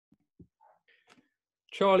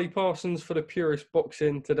Charlie Parsons for the Purist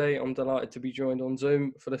Boxing. Today, I'm delighted to be joined on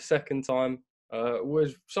Zoom for the second time.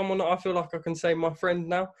 Was someone that I feel like I can say my friend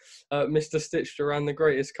now, Mr. Stitch Duran, the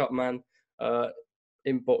greatest cutman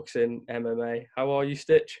in boxing, MMA. How are you,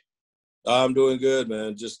 Stitch? I'm doing good,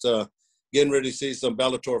 man. Just getting ready to see some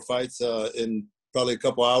Bellator fights in probably a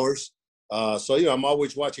couple hours. I'm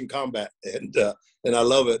always watching combat, and I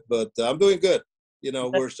love it. But I'm doing good.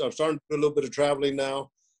 I'm starting to do a little bit of traveling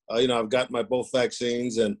now. I've got my both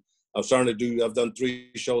vaccines, and I've done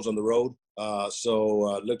 3 shows on the road.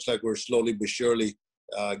 Looks like we're slowly but surely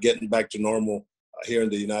getting back to normal here in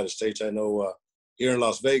the United States. I know here in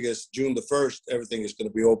Las Vegas, June the 1st, everything is going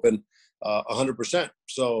to be open 100%.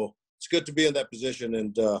 So it's good to be in that position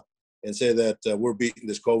and say that we're beating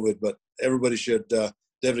this COVID, but everybody should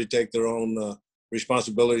definitely take their own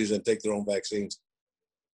responsibilities and take their own vaccines.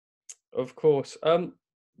 Of course.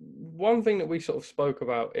 One thing that we sort of spoke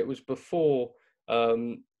about, it was before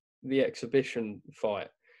the exhibition fight,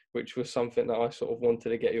 which was something that I sort of wanted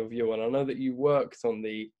to get your view on. I know that you worked on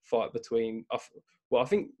the fight between, I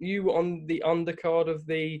think you were on the undercard of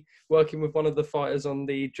working with one of the fighters on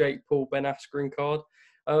the Jake Paul-Ben Askren card.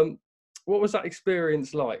 What was that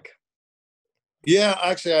experience like? Yeah,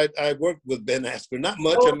 actually, I worked with Ben Askren. Not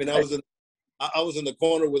much. Oh, I mean, I was in the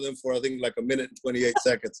corner with him for I think like 1:28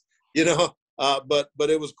 seconds. But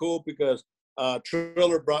it was cool because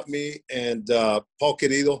Triller brought me and Paul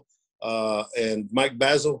Querido and Mike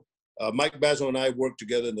Basil. Mike Basil and I worked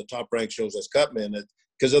together in the Top Rank shows as cutmen.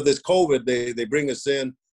 Because of this COVID, they bring us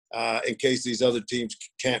in case these other teams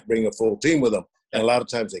can't bring a full team with them, and a lot of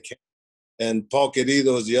times they can't. And Paul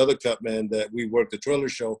Querido is the other cutman that we worked the Triller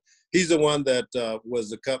show. He's the one that was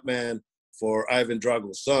the cutman for Ivan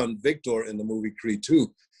Drago's son, Victor, in the movie Creed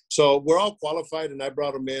 2. So we're all qualified, and I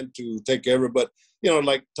brought him in to take care of it. But,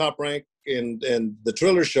 like Top Rank and the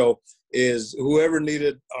Triller show is whoever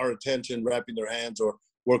needed our attention, wrapping their hands or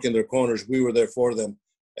working their corners, we were there for them.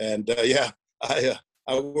 And,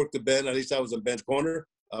 I worked the Ben. At least I was in Ben's corner.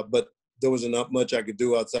 But there wasn't much I could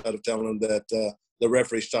do outside of telling him that the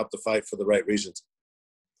referee stopped the fight for the right reasons.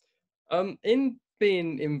 In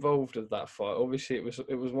being involved with that fight, obviously it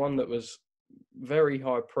was one that was very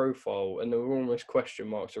high profile, and there were almost question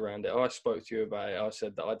marks around it. I spoke to you about it. I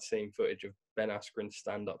said that I'd seen footage of Ben Askren's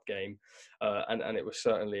stand-up game, and it was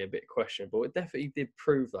certainly a bit questionable. It definitely did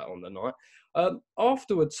prove that on the night.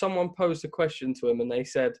 Afterwards, someone posed a question to him, and they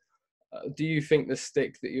said, do you think the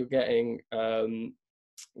stick that you're getting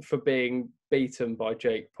for being beaten by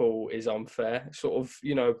Jake Paul is unfair? Sort of,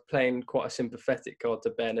 playing quite a sympathetic card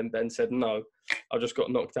to Ben, and Ben said, no, I just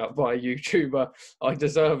got knocked out by a YouTuber. I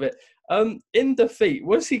deserve it. In defeat,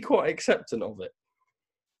 was he quite accepting of it?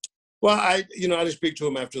 Well, I didn't speak to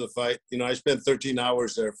him after the fight. I spent 13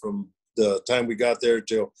 hours there from the time we got there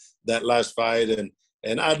till that last fight.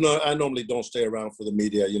 And I normally don't stay around for the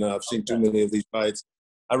media. I've seen too many of these fights.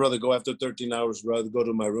 I'd rather go after 13 hours, rather go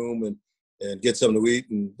to my room and get something to eat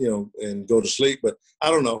and, and go to sleep. But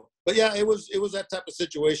I don't know. But yeah, it was that type of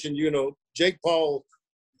situation. Jake Paul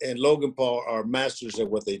and Logan Paul are masters at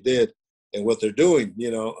what they did and what they're doing.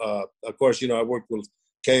 Of course, I worked with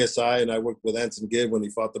KSI and I worked with Anson Gibb when he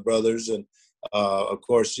fought the brothers. And of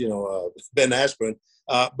course, Ben Askren,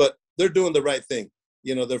 but they're doing the right thing.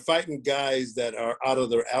 They're fighting guys that are out of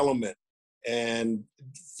their element. And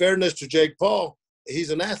fairness to Jake Paul, he's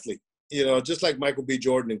an athlete, just like Michael B.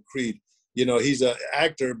 Jordan in Creed. He's an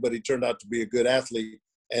actor, but he turned out to be a good athlete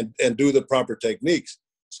and do the proper techniques.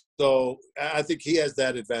 So I think he has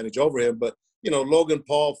that advantage over him. But, Logan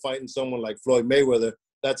Paul fighting someone like Floyd Mayweather,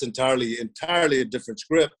 that's entirely a different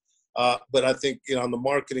script. But I think, on the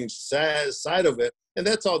marketing side of it, and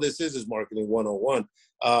that's all this is marketing 101,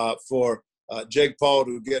 for Jake Paul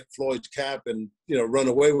to get Floyd's cap and, run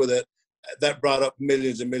away with it, that brought up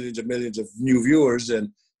millions and millions and millions of new viewers. And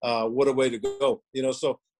what a way to go.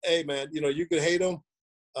 So, hey, man, you can hate them.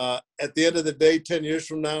 At the end of the day, 10 years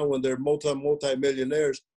from now, when they're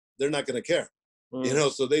multi-millionaires, they're not going to care.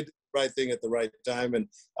 So they did the right thing at the right time. And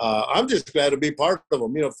I'm just glad to be part of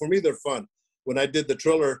them. For me, they're fun. When I did the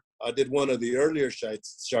Triller, I did one of the earlier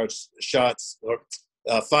fights.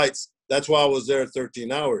 That's why I was there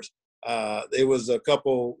 13 hours. It was a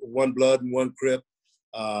couple, one Blood and one Crip,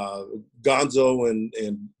 Gonzo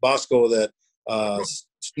and Bosco that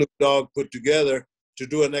Snoop Dogg put together to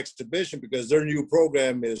do an exhibition because their new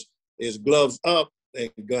program is gloves up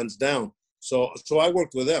and guns down. So I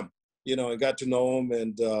worked with them, and got to know them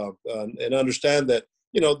and understand that,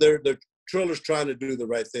 they're Triller's trying to do the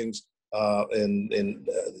right things. And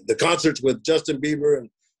the concerts with Justin Bieber and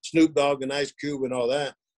Snoop Dogg and Ice Cube and all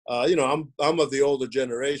that, I'm of the older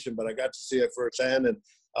generation, but I got to see it firsthand. And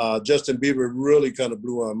Justin Bieber really kind of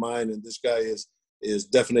blew our mind, and this guy is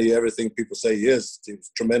definitely everything people say he is.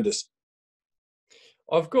 He's tremendous.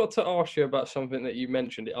 I've got to ask you about something that you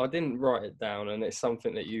mentioned. I didn't write it down, and it's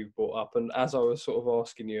something that you brought up. And as I was sort of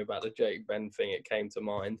asking you about the Jake Ben thing, it came to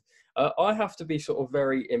mind. I have to be sort of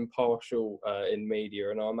very impartial in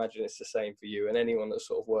media, and I imagine it's the same for you. And anyone that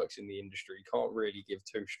sort of works in the industry can't really give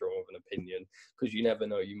too strong of an opinion because you never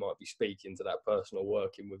know, you might be speaking to that person or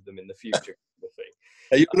working with them in the future.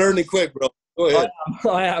 Hey, you're learning quick, bro. Go ahead.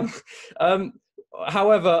 I am.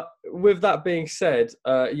 However, with that being said,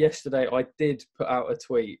 yesterday I did put out a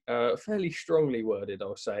tweet, fairly strongly worded,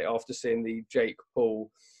 I'll say, after seeing the Jake Paul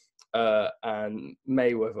and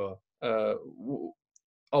Mayweather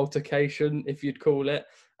altercation, if you'd call it.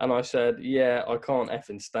 And I said, yeah, I can't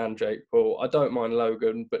effing stand Jake Paul. I don't mind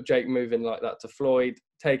Logan, but Jake moving like that to Floyd,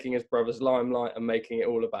 taking his brother's limelight and making it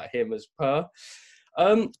all about him as per.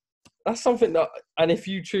 That's something that, and if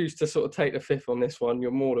you choose to sort of take the fifth on this one, you're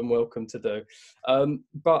more than welcome to do.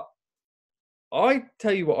 But I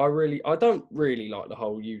tell you what, I don't really like the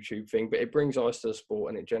whole YouTube thing, but it brings eyes to the sport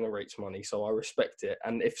and it generates money, so I respect it.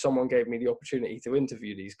 And if someone gave me the opportunity to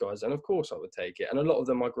interview these guys, then of course I would take it. And a lot of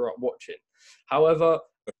them I grew up watching. However,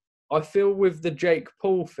 I feel with the Jake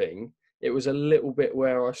Paul thing, it was a little bit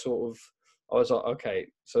where I was like, okay,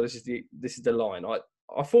 so this is the line.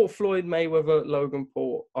 I thought Floyd Mayweather, Logan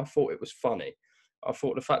Paul, I thought it was funny. I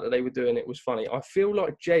thought the fact that they were doing it was funny. I feel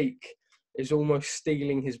like Jake is almost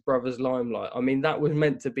stealing his brother's limelight. I mean, that was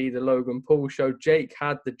meant to be the Logan Paul show. Jake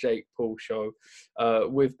had the Jake Paul show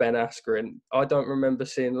with Ben Askren. I don't remember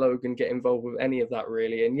seeing Logan get involved with any of that,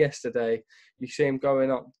 really. And yesterday, you see him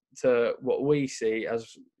going up to what we see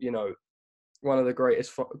as, you know, one of the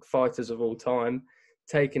greatest fighters of all time,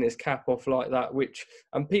 taking his cap off like that,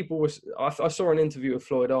 and people I saw an interview with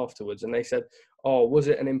Floyd afterwards and they said, oh, was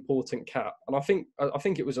it an important cap? And I think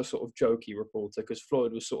it was a sort of jokey reporter because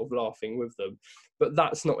Floyd was sort of laughing with them, but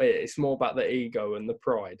that's not it. It's more about the ego and the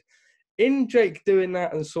pride. In Jake doing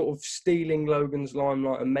that and sort of stealing Logan's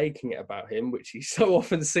limelight and making it about him, which he so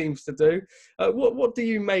often seems to do, what do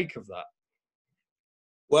you make of that?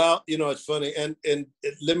 Well, you know, it's funny, and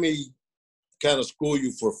let me kind of school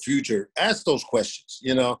you for future. Ask those questions.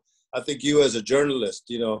 You know, I think you as a journalist,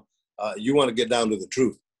 you know, you want to get down to the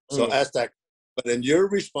truth. So ask that. But in your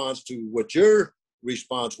response to what your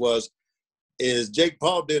response was, is Jake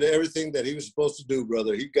Paul did everything that he was supposed to do,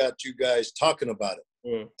 brother. He got you guys talking about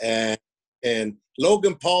it. And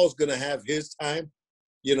Logan Paul's going to have his time.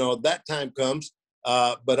 You know, that time comes.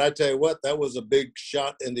 But I tell you what, that was a big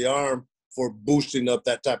shot in the arm for boosting up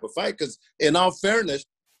that type of fight. Because in all fairness,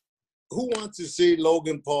 who wants to see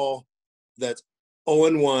Logan Paul that's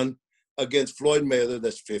 0-1 against Floyd Mayweather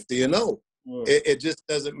that's 50-0? It just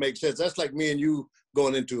doesn't make sense. That's like me and you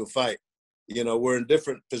going into a fight. You know, we're in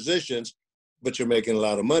different positions, but you're making a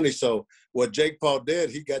lot of money. So what Jake Paul did,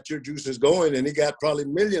 he got your juices going, and he got probably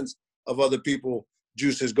millions of other people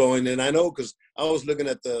juices going. And I know because I was looking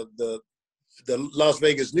at the Las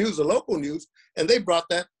Vegas news, the local news, and they brought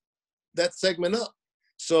that segment up.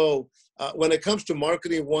 So when it comes to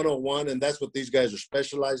marketing 101, and that's what these guys are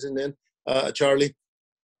specializing in, Charlie,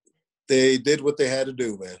 they did what they had to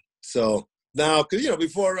do, man. So now, because, you know,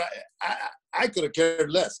 before I could have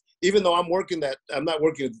cared less, even though I'm not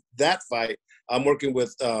working that fight. I'm working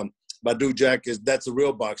with Badu Jack. That's a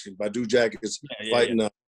real boxing. Badu Jack is fighting,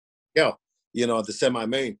 you know, the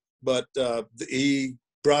semi-main. But he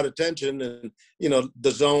brought attention, and, you know,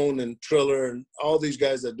 the Zone and Triller and all these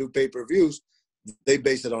guys that do pay-per-views, they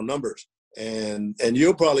base it on numbers. And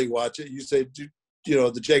you'll probably watch it. You say, you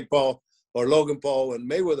know, the Jake Paul or Logan Paul and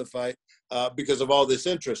Mayweather fight because of all this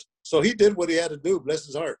interest. So he did what he had to do. Bless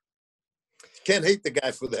his heart. Can't hate the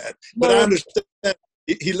guy for that. But I understand that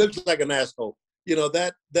he looks like an asshole. You know,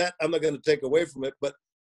 that I'm not going to take away from it. But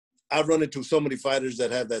I've run into so many fighters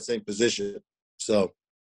that have that same position. So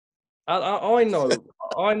I know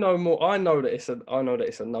more. I know that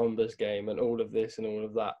it's a numbers game and all of this and all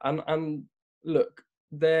of that. And look,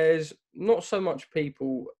 there's not so much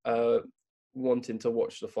people wanting to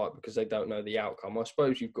watch the fight because they don't know the outcome. I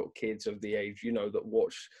suppose you've got kids of the age, you know, that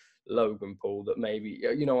watch Logan Paul that maybe,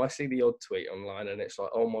 you know, I see the odd tweet online and it's like,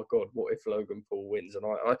 oh my God, what if Logan Paul wins? And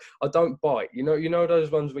I don't bite, you know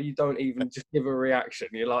those ones where you don't even just give a reaction.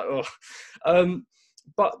 You're like, oh.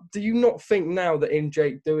 But do you not think now that in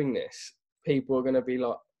Jake doing this, people are going to be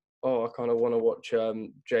like, oh, I kind of want to watch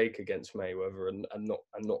Jake against Mayweather and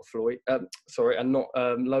not Floyd, and not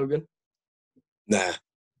Logan? Nah.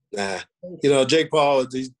 You know, Jake Paul,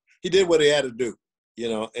 he did what he had to do, you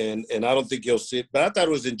know, and I don't think he'll see it. But I thought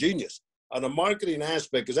it was ingenious on the marketing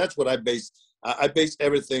aspect, because that's what I base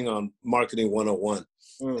everything on marketing 101.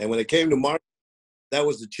 And when it came to market, that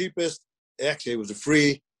was the cheapest. Actually, it was a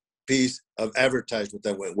free piece of advertisement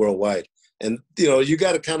that went worldwide. And, you know, you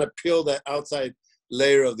got to kind of peel that outside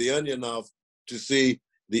layer of the onion off to see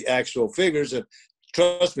the actual figures. And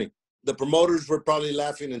trust me, the promoters were probably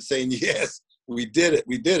laughing and saying, yes, we did it.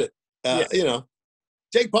 We did it. Yeah. You know,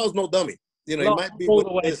 Jake Paul's no dummy. You know, he might be all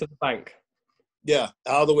the way to the bank. Yeah,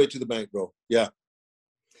 all the way to the bank, bro. Yeah.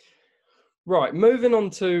 Right, moving on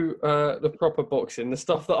to the proper boxing, the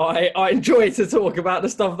stuff that I enjoy to talk about, the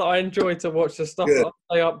stuff that I enjoy to watch, the stuff that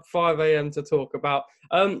I stay up 5 a.m. to talk about.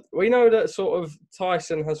 We know that sort of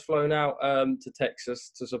Tyson has flown out to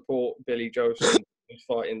Texas to support Billy Joe Saunders, who's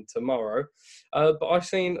fighting tomorrow. But I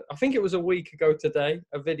think it was a week ago today,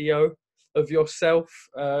 a video of yourself,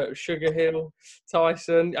 Sugar Hill,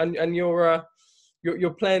 Tyson, and you're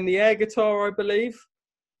playing the air guitar, I believe.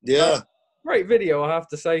 Yeah. Great video, I have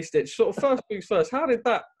to say, Stitch. Sort of first things first, how did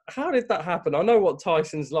that happen? I know what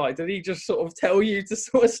Tyson's like. Did he just sort of tell you to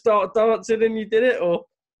sort of start dancing and you did it, or?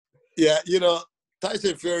 Yeah, you know,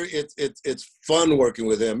 Tyson Fury, it's fun working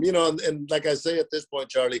with him. You know, and like I say at this point,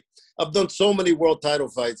 Charlie, I've done so many world title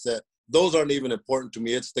fights that those aren't even important to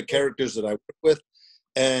me. It's the characters that I work with.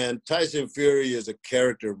 And Tyson Fury is a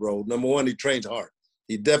character, bro. Number one, he trains hard.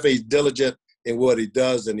 He definitely is diligent in what he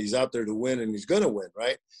does, and he's out there to win, and he's gonna win,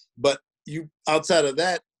 right? But outside of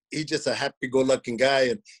that, he's just a happy-go-lucky guy.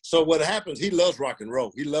 And so what happens, he loves rock and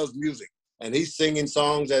roll. He loves music. And he's singing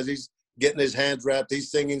songs as he's getting his hands wrapped.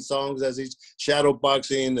 He's singing songs as he's shadow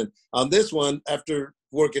boxing. And on this one, after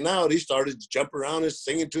working out, he started to jump around and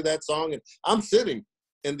singing to that song. And I'm sitting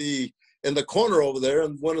in the corner over there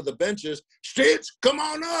on one of the benches. Stitch, come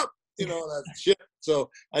on up. You know, that shit.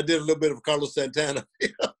 So I did a little bit of Carlos Santana. You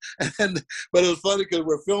know? But it was funny because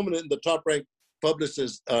we're filming it and the top-ranked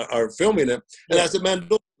publicists are filming it. And I said, man, don't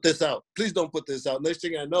put this out. Please don't put this out. Next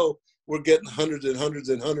thing I know, we're getting hundreds and hundreds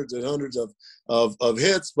and hundreds and hundreds of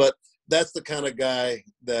hits. But that's the kind of guy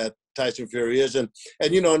that Tyson Fury is. And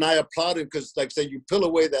you know, and I applaud him because, like I say, you peel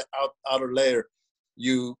away that outer layer.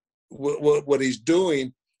 What he's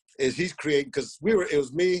doing is he's creating, because it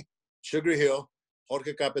was me, Sugar Hill,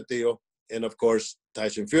 Jorge Capetillo, and of course,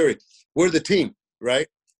 Tyson Fury. We're the team, right?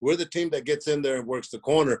 We're the team that gets in there and works the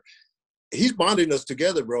corner. He's bonding us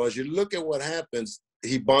together, bro. As you look at what happens,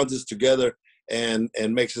 he bonds us together and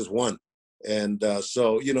makes us one. And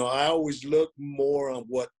so, you know, I always look more on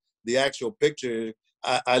what the actual picture,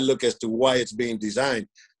 I look as to why it's being designed.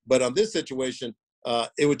 But on this situation,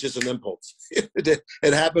 it was just an impulse. It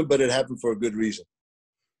happened, but it happened for a good reason.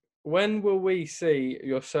 When will we see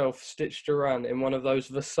yourself, Stitch Duran, in one of those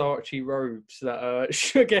Versace robes that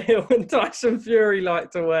Sugar Hill and Tyson Fury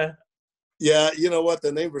like to wear? Yeah, you know what?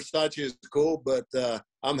 The name Versace is cool, but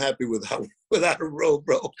I'm happy without a robe,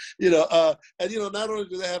 bro. You know, and you know, not only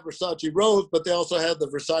do they have Versace robes, but they also have the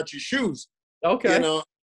Versace shoes. Okay. You know,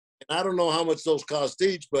 and I don't know how much those cost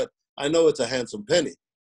each, but I know it's a handsome penny.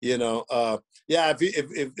 You know, yeah.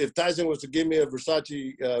 If Tyson was to give me a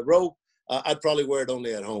Versace robe, I'd probably wear it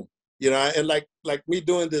only at home. You know, and like me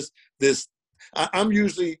doing this, I'm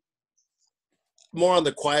usually more on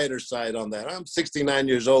the quieter side on that. I'm 69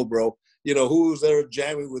 years old, bro. You know, who's there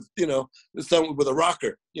jamming with, you know, someone with a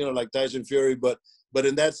rocker, you know, like Tyson Fury. But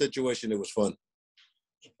in that situation, it was fun.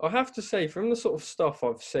 I have to say, from the sort of stuff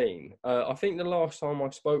I've seen, I think the last time I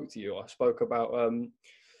spoke to you, I spoke about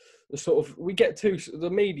the sort of, the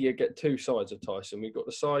media get two sides of Tyson. We've got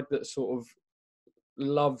the side that sort of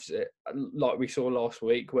loves it, like we saw last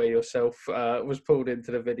week where yourself was pulled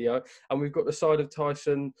into the video, and we've got the side of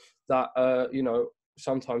Tyson that you know,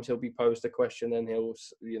 sometimes he'll be posed a question and he'll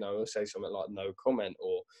say something like no comment,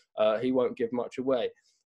 or he won't give much away.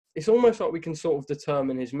 It's almost like we can sort of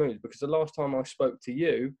determine his mood, because the last time I spoke to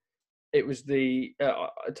you, it was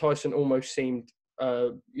Tyson almost seemed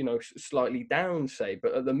you know, slightly down, say,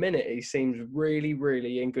 but at the minute he seems really,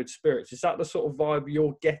 really in good spirits. Is that the sort of vibe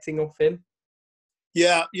you're getting off him?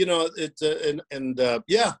 Yeah, you know, it's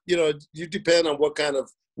yeah, you know, you depend on what kind of,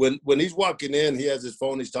 when he's walking in, he has his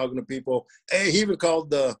phone, he's talking to people. Hey, he even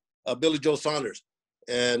called Billy Joe Saunders.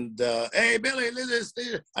 And hey, Billy,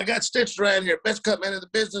 I got Stitch right here, best cut man in the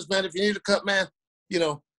business, man. If you need a cut man, you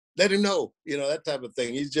know, let him know, you know, that type of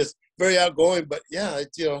thing. He's just very outgoing. But yeah,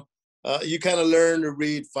 it's, you know, you kind of learn to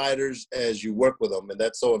read fighters as you work with them, and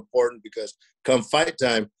that's so important, because come fight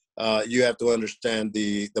time, you have to understand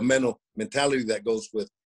the mentality that goes with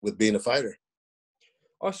being a fighter.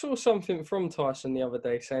 I saw something from Tyson the other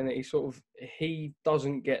day saying that he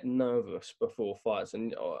doesn't get nervous before fights,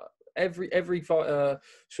 and every fighter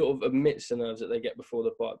sort of admits the nerves that they get before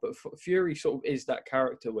the fight. But Fury sort of is that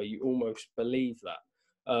character where you almost believe that.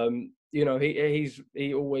 You know,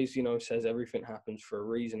 he always, you know, says everything happens for a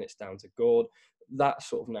reason. It's down to God. That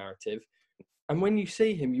sort of narrative. And when you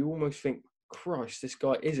see him, you almost think, Christ, this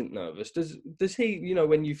guy isn't nervous. Does he? You know,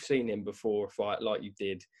 when you've seen him before a fight like you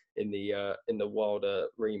did in the Wilder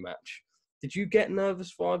rematch, did you get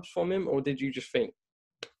nervous vibes from him, or did you just think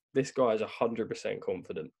this guy is 100%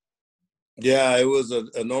 confident? Yeah, it was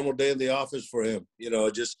a normal day in the office for him. You know,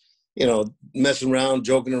 just messing around,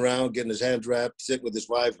 joking around, getting his hands wrapped, sitting with his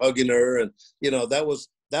wife, hugging her, and that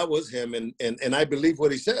was him. And I believe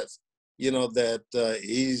what he says. You know that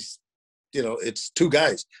he's it's two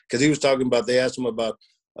guys, because he was talking about, they asked him about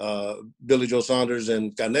Billy Joe Saunders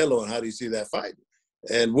and Canelo and how do you see that fight,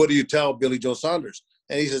 and what do you tell Billy Joe Saunders?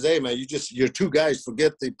 And he says, hey man, you're two guys,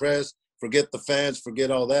 forget the press, forget the fans, forget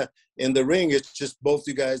all that. In the ring, it's just both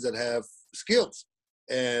you guys that have skills,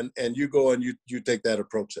 and you go and you take that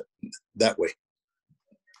approach that way.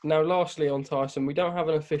 Now, lastly on Tyson, we don't have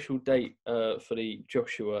an official date for the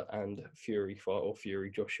Joshua and Fury fight, or Fury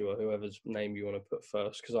Joshua, whoever's name you want to put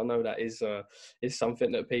first, because I know that is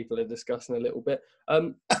something that people are discussing a little bit.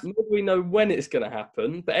 We know when it's going to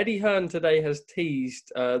happen, but Eddie Hearn today has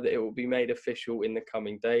teased that it will be made official in the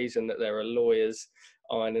coming days, and that there are lawyers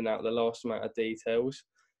ironing out the last amount of details.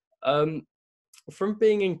 From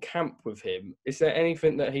being in camp with him, is there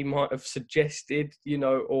anything that he might have suggested,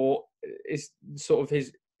 or is sort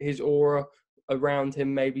of his aura around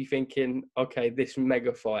him maybe thinking, okay, this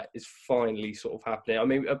mega fight is finally sort of happening? I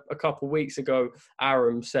mean, a couple of weeks ago,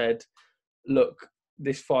 Aram said, look,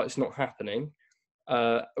 this fight's not happening,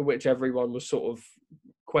 which everyone was sort of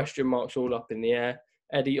question marks all up in the air.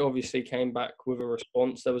 Eddie obviously came back with a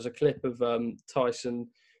response. There was a clip of Tyson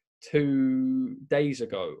 2 days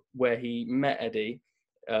ago where he met Eddie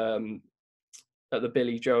at the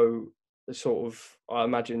Billy Joe sort of, I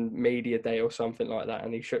imagine, media day or something like that,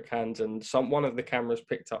 and he shook hands, and one of the cameras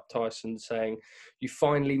picked up Tyson saying, you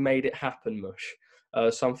finally made it happen,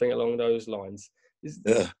 Mush, something along those lines.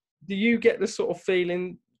 Do you get the sort of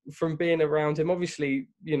feeling from being around him? Obviously,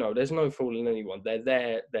 there's no fooling anyone.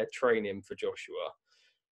 They're training for Joshua.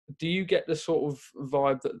 Do you get the sort of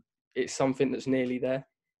vibe that it's something that's nearly there?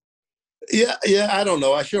 Yeah, I don't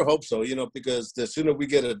know. I sure hope so, because the sooner we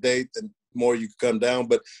get a date, the more you can come down.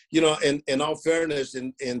 But, in all fairness,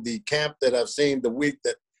 in the camp that I've seen, the week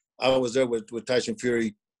that I was there with Tyson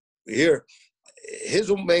Fury here,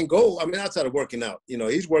 his main goal, I mean, outside of working out,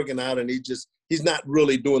 he's working out, and he's not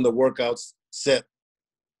really doing the workouts set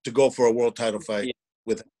to go for a world title fight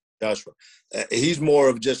with Joshua. He's more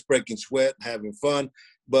of just breaking sweat, having fun.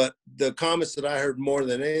 But the comments that I heard more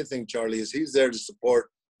than anything, Charlie, is he's there to support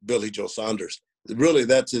Billy Joe Saunders. Really,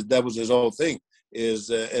 that was his whole thing.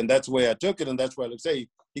 And that's the way I took it, and that's why I say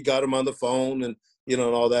he got him on the phone and and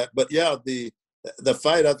all that. But yeah, the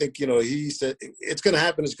fight, I think he said it's going to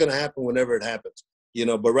happen. It's going to happen whenever it happens.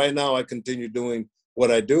 But right now I continue doing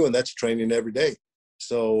what I do, and that's training every day.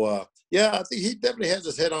 So yeah, I think he definitely has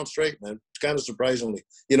his head on straight, man. It's kind of surprisingly.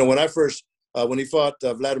 When I first when he fought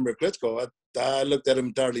Vladimir Klitschko, I looked at him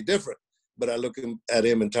entirely different. But I look at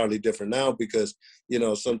him entirely different now, because,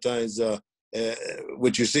 sometimes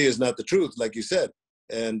what you see is not the truth, like you said.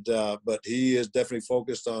 And but he is definitely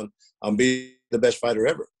focused on being the best fighter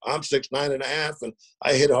ever. I'm 6'9.5", and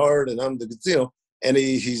I hit hard, and I'm and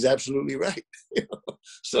he's absolutely right.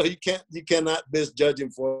 So you cannot misjudge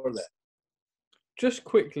him for that. Just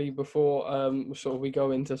quickly before sort of we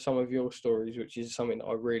go into some of your stories, which is something that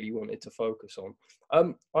I really wanted to focus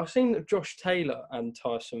on. I've seen that Josh Taylor and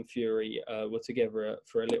Tyson Fury were together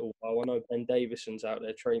for a little while. I know Ben Davison's out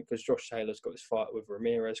there training, because Josh Taylor's got his fight with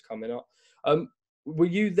Ramirez coming up. Were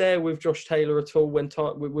you there with Josh Taylor at all when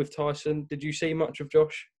with Tyson? Did you see much of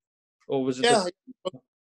Josh, or was it? Yeah,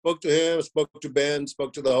 spoke to him, spoke to Ben,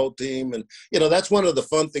 spoke to the whole team, and that's one of the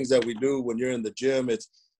fun things that we do when you're in the gym.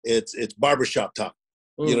 It's barbershop talk.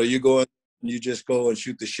 You go in, you just go and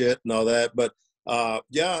shoot the shit and all that. But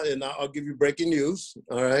yeah, and I'll give you breaking news.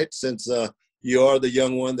 All right, since you are the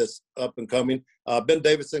young one that's up and coming. Ben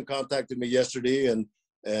Davison contacted me yesterday and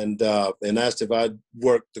asked if I'd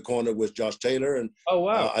work the corner with Josh Taylor. And oh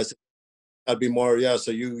wow, I said I'd be more. Yeah, so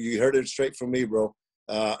you heard it straight from me, bro.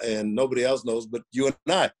 And nobody else knows but you and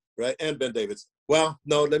I, right? And Ben Davidson. Well,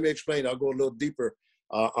 no, let me explain. I'll go a little deeper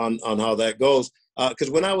on how that goes.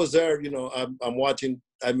 Because when I was there, I'm watching.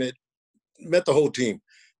 I met the whole team,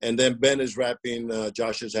 and then Ben is wrapping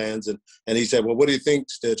Josh's hands, and he said, "Well, what do you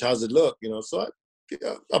think, Stitch? How's it look?" So I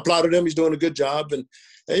applauded him. He's doing a good job, and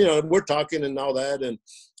we're talking and all that, and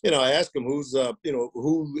I asked him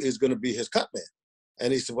who is going to be his cutman,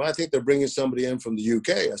 and he said, "Well, I think they're bringing somebody in from the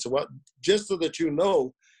UK." I said, "Well, just so that you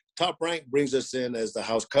know, Top Rank brings us in as the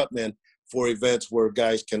house cutman for events where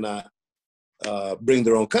guys cannot bring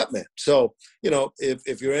their own cutman. So,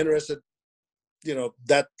 if you're interested,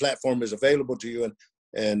 that platform is available to you.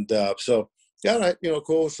 And so, yeah, all right,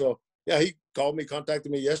 cool. So, yeah, he called me,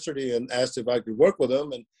 contacted me yesterday and asked if I could work with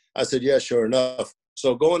him. And I said, yeah, sure enough.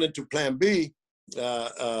 So going into plan B,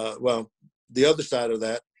 well, the other side of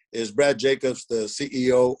that is Brad Jacobs, the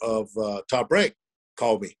CEO of Top Rank,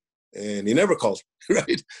 called me. And he never calls me,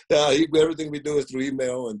 right? Everything we do is through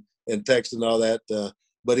email and text and all that.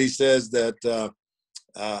 But he says that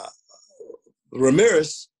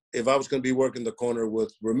Ramirez, if I was going to be working the corner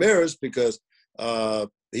with Ramirez, because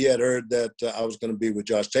he had heard that I was going to be with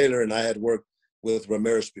Josh Taylor, and I had worked with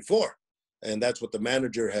Ramirez before. And that's what the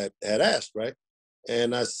manager had asked, right?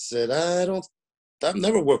 And I said, I've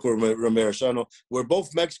never worked with Ramirez. So I know we're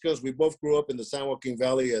both Mexicans. We both grew up in the San Joaquin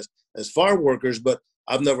Valley as farm workers, but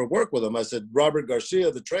I've never worked with him. I said, Robert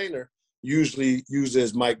Garcia, the trainer, usually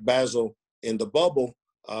uses Mike Basil in the bubble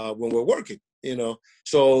when we're working,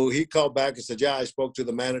 So he called back and said, yeah, I spoke to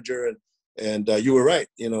the manager and you were right.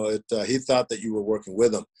 He thought that you were working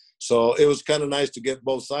with him. So it was kind of nice to get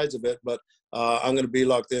both sides of it, but I'm going to be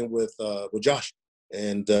locked in with Josh,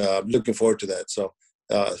 and I'm looking forward to that. So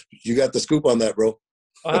you got the scoop on that, bro.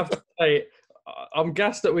 I have to say, I'm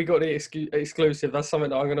gassed that we got the exclusive. That's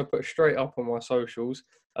something that I'm going to put straight up on my socials.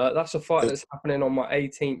 That's a fight that's happening on my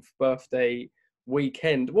 18th birthday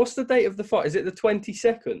weekend. What's the date of the fight? Is it the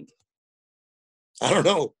 22nd? I don't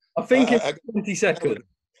know. I think it's 22nd.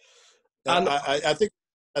 And I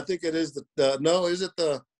think it is no, is it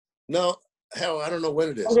no, hell, I don't know when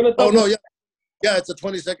it is. Oh, no, yeah, it's the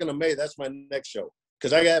 22nd of May. That's my next show,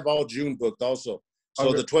 because I have all June booked also.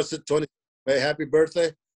 So the 20th May, happy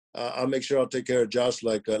birthday. I'll make sure I'll take care of Josh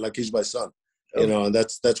like he's my son, and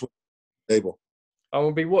that's what table. I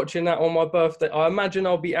will be watching that on my birthday. I imagine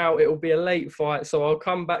I'll be out. It will be a late fight, so I'll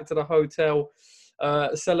come back to the hotel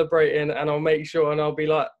celebrating, and I'll make sure, and I'll be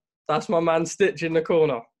like, that's my man Stitch in the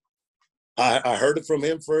corner. I heard it from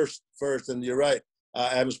him first, and you're right. I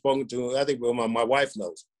haven't spoken to him. I think my wife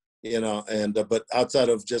knows, and but outside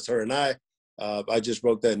of just her and I just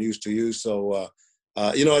broke that news to you. So,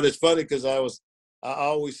 and it's funny because I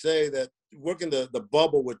always say that working the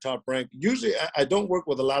bubble with Top Rank, usually I don't work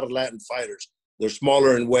with a lot of Latin fighters. They're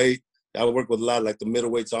smaller in weight. I work with a lot like the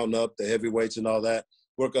middleweights on up, the heavyweights and all that.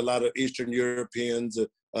 Work a lot of Eastern Europeans,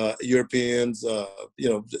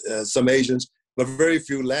 some Asians, but very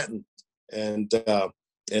few Latin. And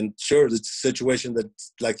sure, it's a situation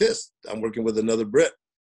that's like this. I'm working with another Brit,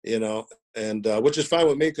 and which is fine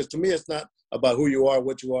with me, because to me, it's not about who you are,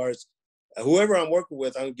 what you are. It's whoever I'm working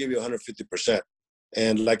with, I'm going to give you 150%.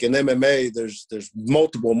 And like in MMA, there's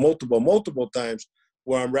multiple times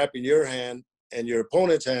where I'm wrapping your hand and your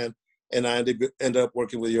opponent's hand, and I end up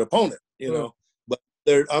working with your opponent, But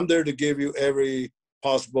I'm there to give you every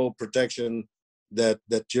possible protection that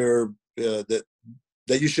you're that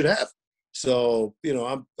you should have. So,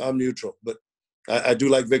 I'm neutral, but I do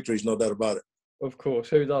like victories, no doubt about it. Of course,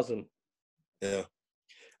 who doesn't? Yeah.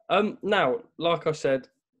 Now, like I said,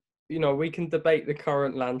 we can debate the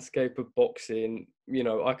current landscape of boxing.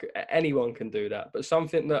 Anyone can do that. But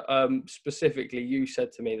something that specifically you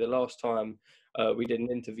said to me the last time we did an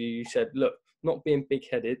interview, you said, look, not being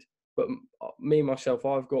big-headed, but me, myself,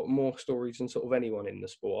 I've got more stories than sort of anyone in the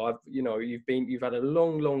sport. You've had a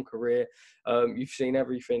long career. You've seen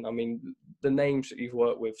everything. I mean, the names that you've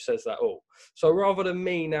worked with says that all. So rather than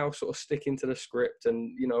me now sort of sticking to the script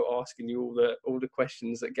and, asking you all the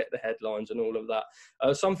questions that get the headlines and all of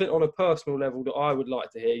that, something on a personal level that I would like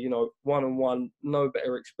to hear, one-on-one, no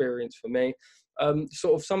better experience for me.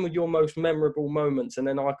 Sort of some of your most memorable moments, and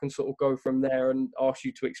then I can sort of go from there and ask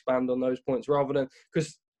you to expand on those points, rather than,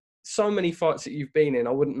 because so many fights that you've been in,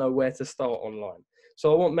 I wouldn't know where to start online.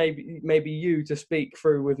 So I want maybe you to speak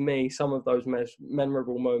through with me some of those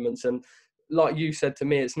memorable moments. And like you said to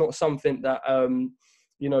me, it's not something that,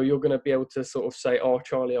 you're going to be able to sort of say, oh,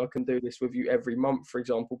 Charlie, I can do this with you every month, for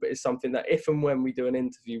example. But it's something that if and when we do an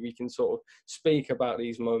interview, we can sort of speak about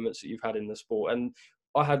these moments that you've had in the sport. And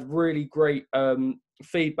I had really great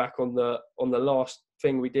feedback on the last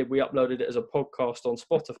thing we did. We uploaded it as a podcast on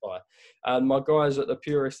Spotify, and my guys at the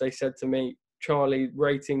Purist, they said to me, Charlie,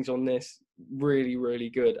 ratings on this really, really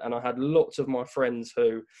good. And I had lots of my friends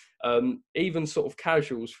who, even sort of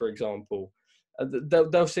casuals, for example,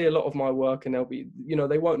 they'll see a lot of my work and they'll be,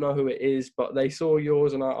 they won't know who it is, but they saw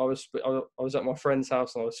yours. And I was at my friend's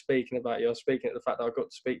house and I was speaking about you. I was speaking at the fact that I got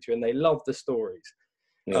to speak to you, and they loved the stories.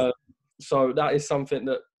 Yeah. So that is something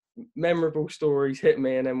that memorable stories hit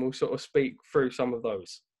me, and then we'll sort of speak through some of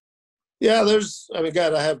those. Yeah,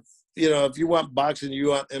 God, I have, if you want boxing, you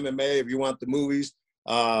want MMA, if you want the movies,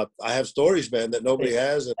 I have stories, man, that nobody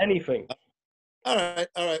has. And, Anything. all right,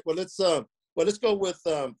 all right. Well, let's go with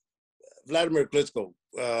Vladimir Klitschko.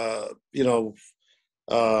 You know,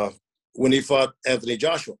 when he fought Anthony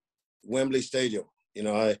Joshua, Wembley Stadium. You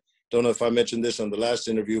know, I don't know if I mentioned this on the last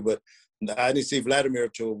interview, but I didn't see Vladimir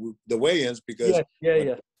till the weigh-ins because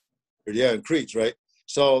yeah, in Crete, right?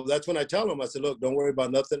 So that's when I tell him, I said, look, don't worry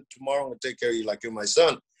about nothing. Tomorrow I'm gonna take care of you like you're my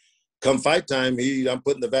son. Come fight time, I'm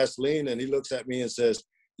putting the Vaseline, and he looks at me and says,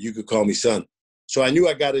 you could call me son. So I knew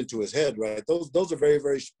I got into his head, right? Those are very,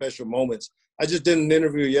 very special moments. I just did an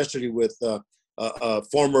interview yesterday with a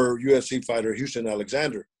former UFC fighter, Houston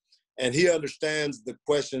Alexander, and he understands the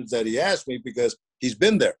questions that he asked me because he's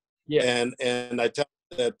been there. Yeah. And I tell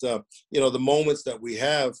him that you know, the moments that we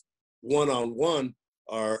have one-on-one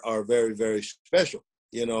are very, very special.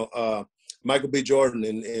 You know, Michael B. Jordan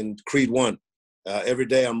in Creed 1. Every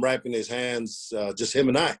day I'm wrapping his hands, just him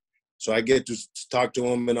and I. So I get to talk to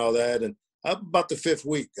him and all that. And about the 5th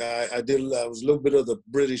week, I was a little bit of the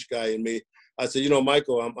British guy in me. I said, you know,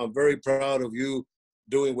 Michael, I'm very proud of you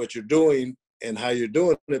doing what you're doing and how you're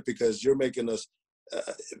doing it, because you're making us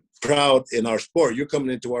proud in our sport. You're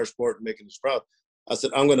coming into our sport and making us proud. I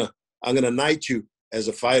said, I'm gonna knight you as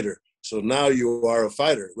a fighter. So now you are a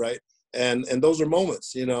fighter, right? And those are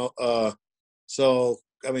moments, you know. So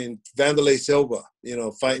I mean, Vanderlei Silva, you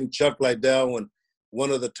know, fighting Chuck Liddell, and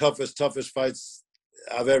one of the toughest fights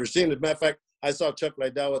I've ever seen. As a matter of fact, I saw Chuck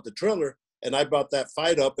Liddell at the Triller, and I brought that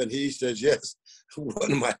fight up, and he says, yes,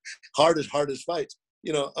 one of my hardest fights.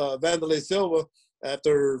 You know, Vanderlei Silva,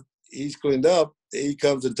 after he's cleaned up, he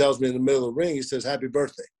comes and tells me in the middle of the ring, he says, happy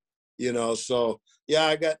birthday. You know, so yeah,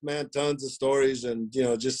 I got, man, tons of stories, and, you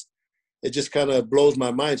know, it just kind of blows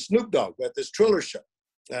my mind. Snoop Dogg at this Triller show.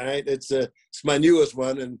 All right, it's my newest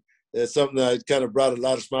one, and it's something that kind of brought a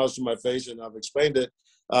lot of smiles to my face, and I've explained it.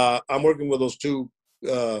 I'm working with those 2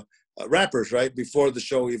 rappers right before the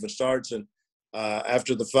show even starts, and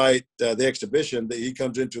after the fight, the exhibition, he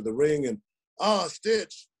comes into the ring and, oh,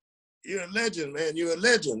 Stitch, you're a legend, man, you're a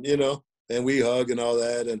legend, you know, and we hug and all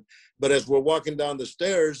that. But as we're walking down the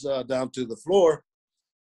stairs down to the floor,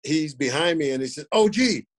 he's behind me, and he said, oh,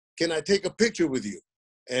 gee, can I take a picture with you?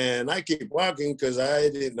 And I keep walking because I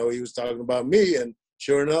didn't know he was talking about me. And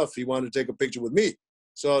sure enough, he wanted to take a picture with me.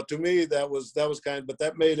 So to me, that was kind, but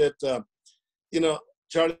that made it, you know,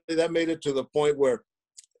 Charlie, that made it to the point where,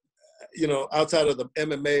 you know, outside of the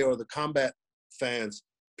MMA or the combat fans,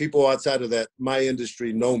 people outside of that, my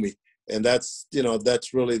industry know me. And that's, you know,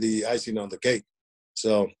 that's really the icing on the cake.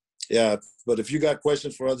 So, yeah, but if you got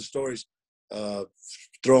questions for other stories,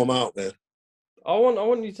 throw them out, man. I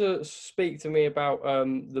want you to speak to me about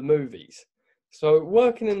the movies. So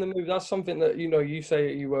working in the movie, that's something that, you know, you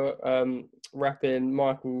say you were wrapping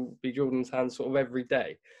Michael B. Jordan's hands sort of every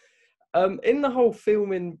day. In the whole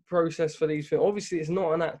filming process for these films, obviously it's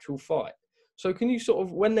not an actual fight. So can you sort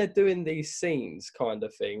of, when they're doing these scenes kind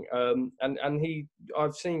of thing, and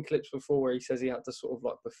I've seen clips before where he says he had to sort of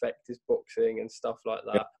like perfect his boxing and stuff like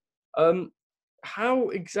that. Yeah. How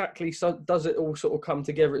exactly does it all sort of come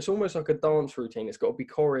together? It's almost like a dance routine. It's got to be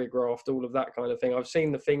choreographed, all of that kind of thing. I've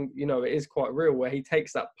seen the thing, you know, it is quite real where he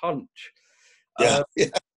takes that punch. Yeah.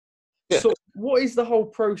 So what is the whole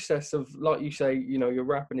process of, like you say, you know, you're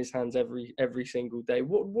wrapping his hands every single day.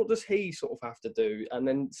 What does he sort of have to do? And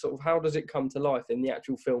then sort of how does it come to life in the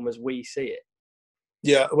actual film as we see it?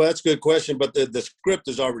 Yeah, well, that's a good question. But the script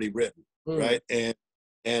is already written, right?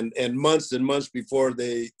 And months and months before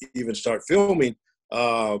they even start filming,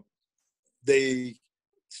 they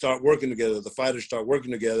start working together. The fighters start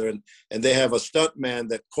working together, and they have a stunt man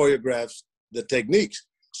that choreographs the techniques.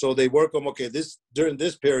 So they work on, okay, during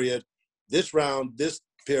this period, this round, this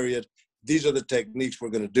period, these are the techniques we're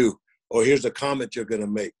going to do, or here's a comment you're going to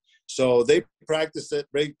make. So they practice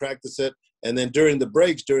it, and then during the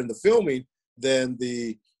breaks, during the filming, then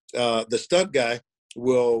the stunt guy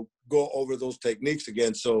will go over those techniques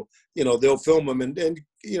again. So, you know, they'll film them, and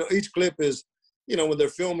you know, each clip is, you know, when they're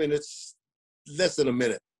filming, it's less than a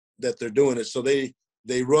minute that they're doing it. So they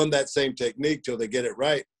run that same technique till they get it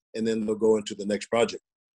right, and then they'll go into the next project.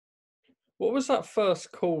 What was that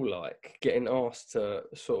first call like, getting asked to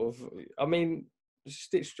sort of, I mean,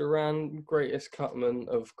 Stitch Duran, greatest cutman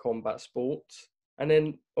of combat sports, and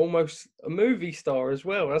then almost a movie star as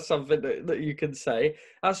well. That's something that you can say.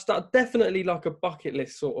 That's definitely like a bucket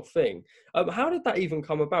list sort of thing. How did that even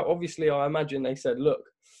come about? Obviously, I imagine they said, look,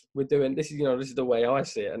 we're doing this, you know, this is the way I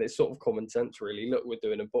see it. And it's sort of common sense, really. Look, we're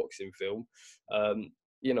doing a boxing film.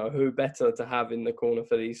 You know, who better to have in the corner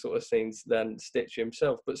for these sort of scenes than Stitch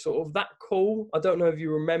himself? But sort of that call, I don't know if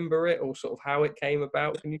you remember it or sort of how it came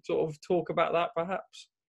about. Can you sort of talk about that perhaps?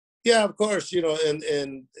 Yeah, of course,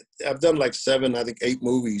 and I've done like 7, I think 8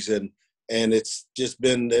 movies, and it's just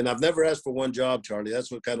been, and I've never asked for one job, Charlie.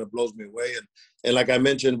 That's what kind of blows me away. And like I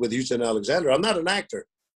mentioned with Houston Alexander, I'm not an actor.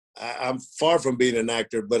 I'm far from being an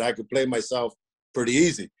actor, but I could play myself pretty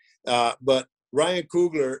easy. But Ryan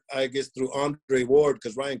Coogler, I guess through Andre Ward,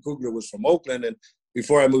 because Ryan Coogler was from Oakland, and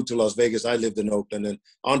before I moved to Las Vegas, I lived in Oakland, and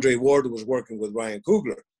Andre Ward was working with Ryan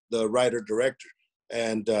Coogler, the writer director,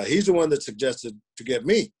 and he's the one that suggested to get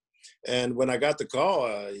me. And when I got the call,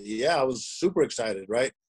 yeah, I was super excited,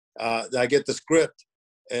 right? I get the script,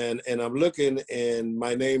 and I'm looking, and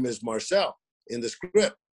my name is Marcel in the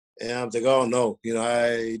script. And I'm like, oh no,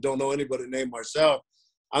 I don't know anybody named Marcel.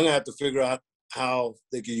 I'm gonna have to figure out how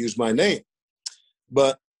they could use my name.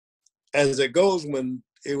 But as it goes, when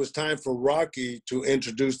it was time for Rocky to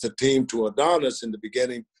introduce the team to Adonis in the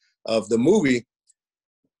beginning of the movie,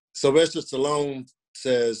 Sylvester Stallone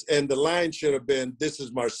says, and the line should have been, "This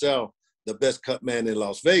is Marcel, the best cut man in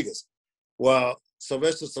Las Vegas." Well,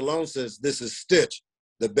 Sylvester Stallone says, "This is Stitch,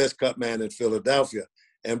 the best cut man in Philadelphia."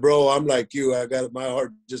 And bro, I'm like you. My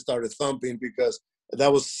heart just started thumping because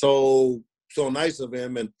that was so nice of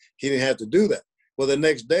him, and he didn't have to do that. Well, the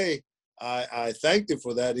next day, I thanked him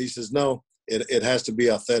for that. He says, "No, it has to be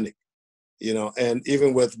authentic." And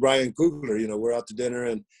even with Ryan Coogler, we're out to dinner,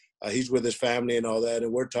 and he's with his family and all that,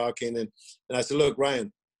 and we're talking, and I said, "Look,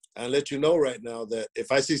 Ryan, I'll let you know right now that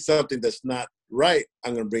if I see something that's not right,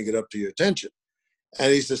 I'm going to bring it up to your attention."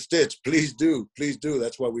 And he says, "Stitch, please do.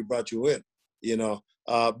 That's why we brought you in."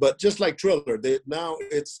 But just like Triller, now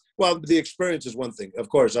the experience is one thing. Of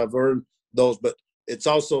course, I've earned those, but it's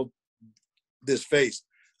also this face.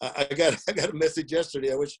 I got a message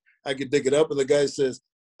yesterday. I wish I could dig it up, and the guy says,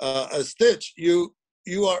 "Stitch, you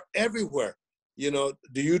are everywhere. Do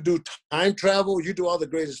you do time travel? You do all the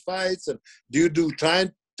greatest fights, and do you do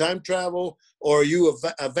time travel, or are you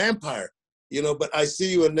a vampire? But I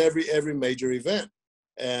see you in every major event."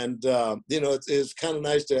 And it's kind of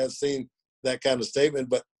nice to have seen that kind of statement.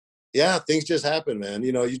 But yeah, things just happen, man.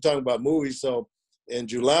 You're talking about movies. So in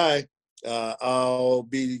July, I'll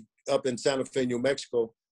be up in Santa Fe, New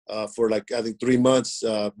Mexico, for like I think 3 months,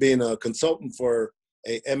 being a consultant for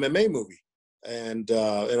a MMA movie. And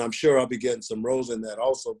I'm sure I'll be getting some roles in that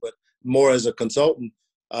also, but more as a consultant.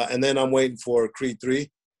 And then I'm waiting for Creed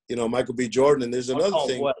 3, Michael B. Jordan. And there's another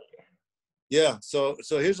thing. Wait. Yeah. So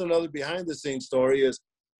here's another behind the scenes story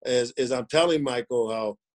is I'm telling Michael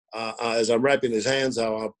how, as I'm wrapping his hands,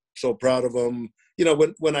 how I'm so proud of him.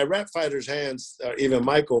 When I wrap fighters' hands, even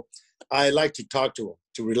Michael, I like to talk to him,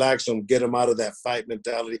 to relax him, get him out of that fight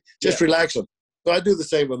mentality, just relax him. So I do the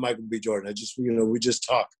same with Michael B. Jordan. We just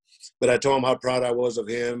talk. But I told him how proud I was of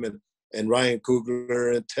him and Ryan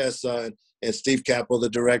Coogler and Tessa and Steve Cappell, the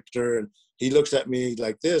director. And he looks at me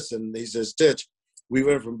like this and he says, "Stitch, we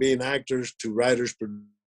went from being actors to writers,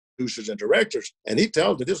 producers, and directors." And he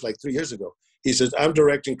tells me this like 3 years ago. He says, "I'm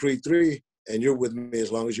directing Creed 3 and you're with me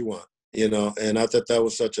as long as you want." And I thought that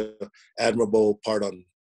was such an admirable part on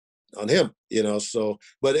him, so,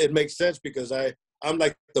 but it makes sense because I'm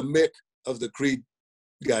like the Mick of the Creed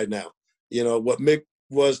guy now. What Mick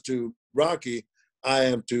was to Rocky, I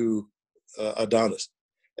am to Adonis.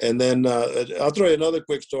 And then I'll throw you another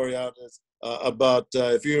quick story out about,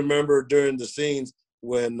 if you remember during the scenes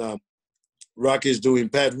when Rocky's doing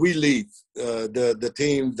pad, we leave, the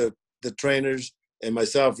team, the trainers and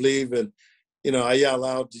myself leave, and I yell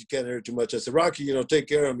out, "You can't hear too much." I said, "Rocky, take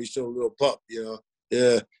care of him. He's still a little pup,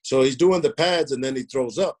 Yeah. So he's doing the pads and then he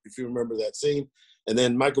throws up, if you remember that scene. And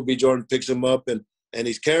then Michael B. Jordan picks him up and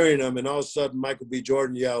he's carrying him. And all of a sudden, Michael B.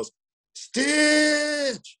 Jordan yells,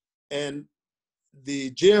 "Stitch!" And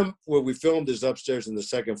the gym where we filmed is upstairs in the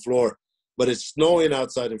second floor, but it's snowing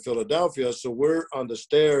outside in Philadelphia. So we're on the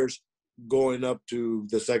stairs going up to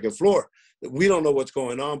the second floor. We don't know what's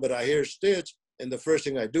going on, but I hear Stitch. And the first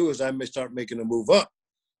thing I do is I may start making a move up.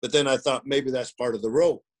 But then I thought maybe that's part of the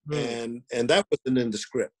role. And that wasn't in the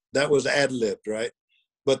script. That was ad-libbed, right?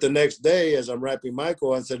 But the next day, as I'm rapping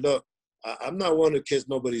Michael, I said, "Look, I'm not one to kiss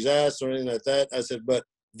nobody's ass or anything like that." I said, "But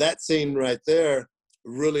that scene right there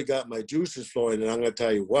really got my juices flowing, and I'm going to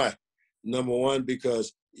tell you why. Number one,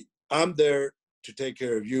 because I'm there to take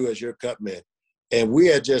care of you as your cut man. And we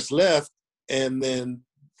had just left, and then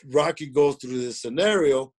Rocky goes through this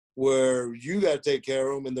scenario where you got to take care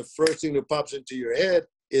of him, and the first thing that pops into your head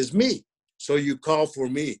is me. So you call for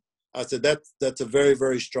me." I said, that's a very,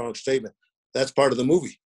 very strong statement. That's part of the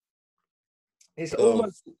movie. It's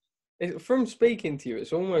almost, from speaking to you,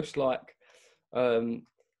 it's almost like, I'm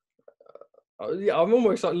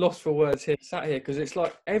almost like lost for words here, sat here, because it's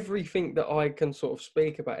like everything that I can sort of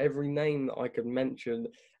speak about, every name that I can mention,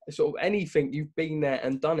 sort of anything, you've been there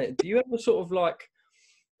and done it. Do you ever sort of like,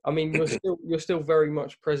 I mean, you're still very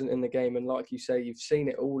much present in the game, and like you say, you've seen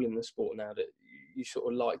it all in the sport now, that you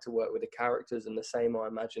sort of like to work with the characters, and the same I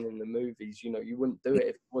imagine in the movies. You know, you wouldn't do it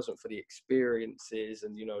if it wasn't for the experiences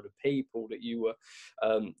and, you know, the people that you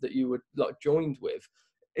were like joined with.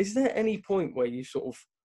 Is there any point where you sort of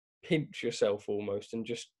pinch yourself almost and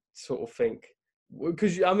just sort of think,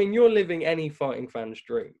 because I mean, you're living any fighting fan's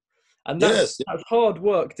dream, and Yes. that's hard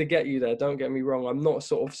work to get you there, don't get me wrong. I'm not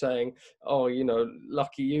sort of saying, oh, you know,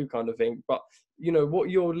 lucky you kind of thing, but you know what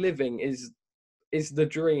you're living is the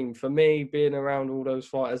dream. For me, being around all those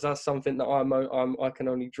fighters, that's something that I can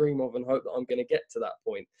only dream of and hope that I'm going to get to that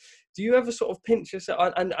point. Do you ever sort of pinch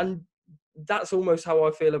yourself? And that's almost how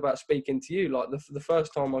I feel about speaking to you. Like the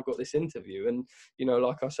first time I got this interview, and you know,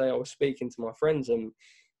 like I say, I was speaking to my friends, and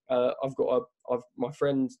I've my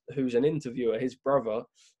friend who's an interviewer, his brother,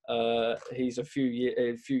 he's a few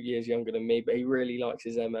years younger than me, but he really likes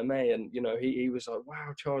his MMA, and you know, he was like,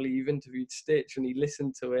 wow, Charlie, you've interviewed Stitch, and he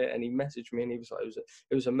listened to it and he messaged me and he was like,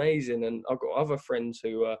 it was amazing. And I've got other friends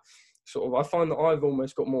who sort of, I find that I've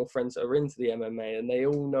almost got more friends that are into the MMA, and they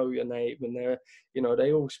all know your name, and they're, you know,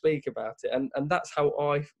 they all speak about it, and that's how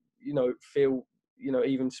I, you know, feel, you know,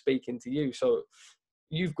 even speaking to you. So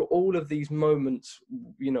you've got all of these moments,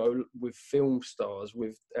 you know, with film stars,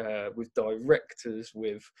 with directors,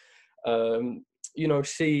 with you know,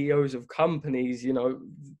 CEOs of companies, you know,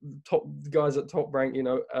 top guys at top rank, you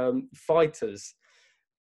know, fighters.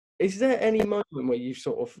 Is there any moment where you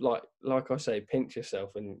sort of like I say, pinch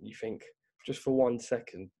yourself and you think, just for 1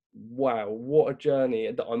 second, wow, what a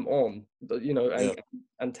journey that I'm on, you know,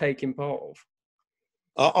 and taking part of?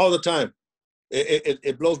 All the time.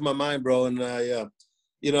 It blows my mind, bro. And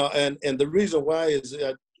you know, and the reason why is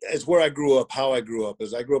it's where I grew up, how I grew up.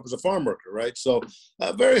 Is I grew up as a farm worker, right? So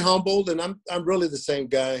very humbled, and I'm really the same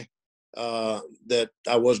guy that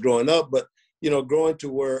I was growing up. But you know, growing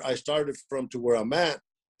to where I started from to where I'm at,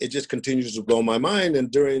 it just continues to blow my mind.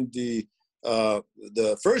 And during the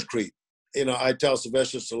first creep, you know, I tell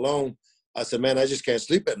Sylvester Stallone, I said, man, I just can't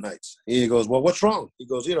sleep at nights. He goes, well, what's wrong? He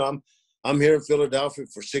goes, you know, I'm here in Philadelphia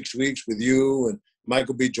for 6 weeks with you and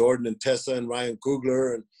Michael B. Jordan and Tessa and Ryan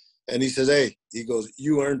Coogler. And he says, hey, he goes,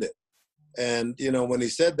 you earned it. And, you know, when he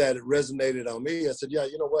said that, it resonated on me. I said, yeah,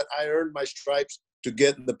 you know what? I earned my stripes to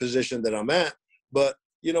get in the position that I'm at. But,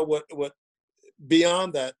 you know, what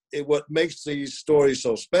beyond that, what makes these stories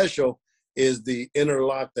so special is the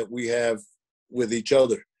interlock that we have with each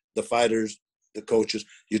other, the fighters, the coaches.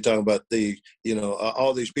 You're talking about the, you know,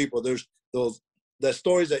 all these people. There's the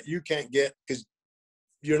stories that you can't get because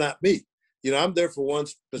you're not me. You know, I'm there for one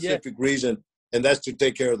specific reason, and that's to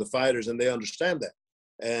take care of the fighters, and they understand that.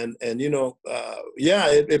 And you know,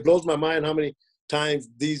 it blows my mind how many times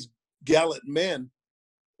these gallant men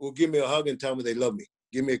will give me a hug and tell me they love me,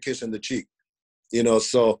 give me a kiss on the cheek. You know,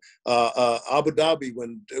 so Abu Dhabi,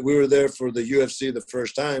 when we were there for the UFC the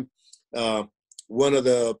first time, one of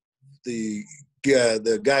the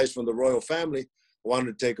guys from the royal family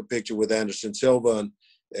wanted to take a picture with Anderson Silva,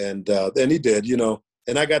 and then he did, you know,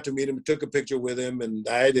 and I got to meet him, took a picture with him, and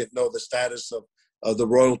I didn't know the status of the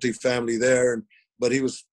royalty family there, but he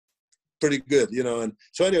was pretty good, you know. And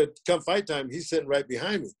so anyway, come fight time, he's sitting right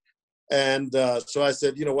behind me. And so I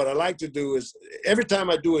said, you know, what I like to do is every time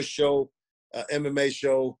I do a show, MMA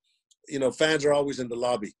show, you know, fans are always in the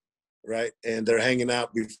lobby, right? And they're hanging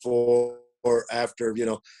out before or after, you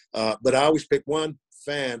know. But I always pick one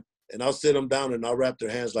fan, and I'll sit them down and I'll wrap their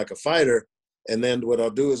hands like a fighter. And then what I'll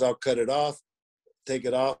do is I'll cut it off, take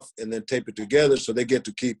it off, and then tape it together so they get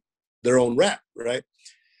to keep their own wrap, right?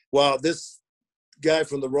 Well, this guy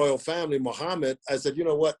from the royal family, Mohammed, I said, you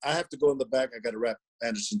know what? I have to go in the back. I got to wrap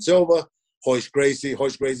Anderson Silva, Hoist Gracie,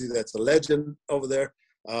 that's a legend over there,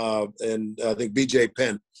 and I think BJ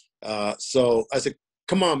Penn. So I said,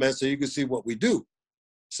 come on, man, so you can see what we do.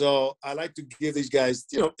 So I like to give these guys,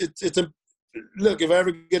 you know, look, if I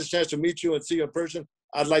ever get a chance to meet you and see you in person,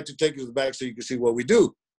 I'd like to take you to the back so you can see what we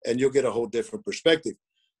do, and you'll get a whole different perspective.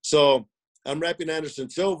 So I'm wrapping Anderson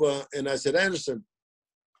Silva, and I said, Anderson,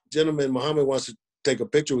 gentleman, Muhammad wants to take a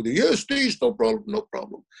picture with you. Yes, Steve, no problem, no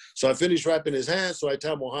problem. So I finished wrapping his hands, so I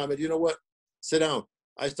tell Muhammad, you know what, sit down.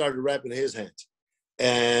 I started wrapping his hands,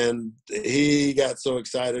 and he got so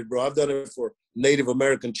excited, bro. I've done it for Native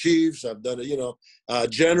American chiefs. I've done it, you know,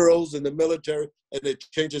 generals in the military, and it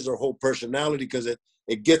changes their whole personality because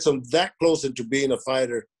it gets them that close into being a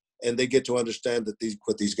fighter, and they get to understand that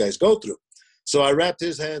what these guys go through. So I wrapped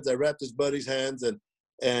his hands, I wrapped his buddy's hands,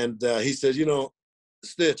 and he says, you know,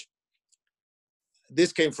 Stitch,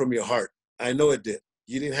 this came from your heart. I know it did.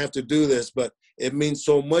 You didn't have to do this, but it means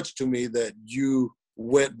so much to me that you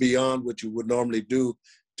went beyond what you would normally do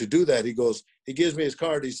to do that. He gives me his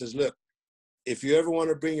card. He says, look, if you ever want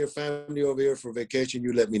to bring your family over here for vacation,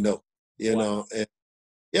 you let me know, you Wow. know. And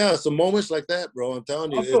yeah, some moments like that, bro. I'm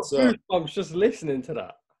telling you, I've got it's goosebumps just listening to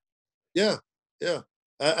that. yeah, yeah.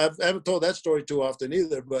 I haven't told that story too often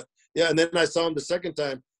either, but yeah. And then I saw him the second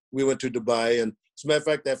time we went to Dubai, and as a matter of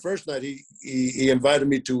fact, that first night he invited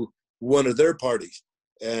me to one of their parties,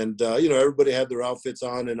 and you know, everybody had their outfits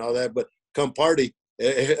on and all that, but come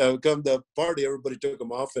the party, everybody took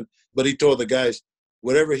them off, but he told the guys,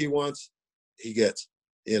 whatever he wants, he gets,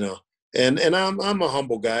 you know. And I'm a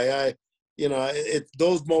humble guy. You know,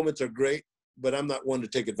 those moments are great, but I'm not one to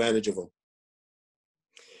take advantage of them.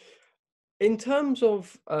 In terms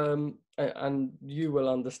of, and you will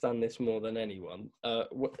understand this more than anyone.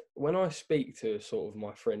 When I speak to sort of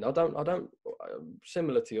my friend, I don't,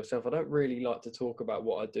 similar to yourself, I don't really like to talk about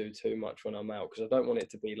what I do too much when I'm out, because I don't want it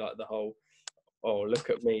to be like the whole, oh, look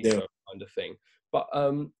at me, Yeah. kind of thing. But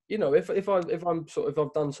you know, if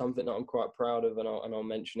I've done something that I'm quite proud of, and I'll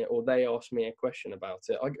mention it, or they ask me a question about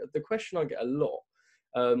it, the question I get a lot,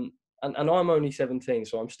 and I'm only 17,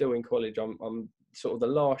 so I'm still in college. I'm sort of the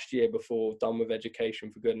last year before done with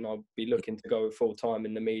education for good, and I'll be looking to go full time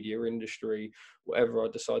in the media industry, whatever I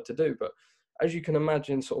decide to do. But as you can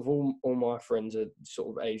imagine, sort of all my friends are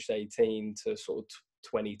sort of aged 18 to sort of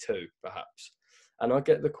 22, perhaps. And I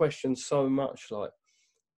get the question so much, like,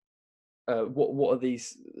 what are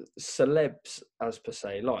these celebs as per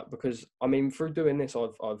se like? Because I mean, through doing this,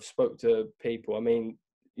 I've spoke to people. I mean,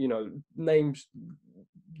 you know, names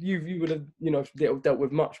you would have, you know, dealt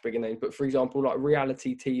with much bigger names, but for example, like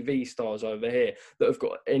reality TV stars over here that have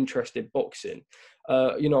got interest in boxing.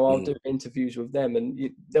 You know, I'll do interviews with them, and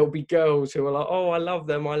there'll be girls who are like, oh, I love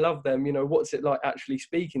them, you know, what's it like actually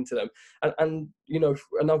speaking to them? And you know,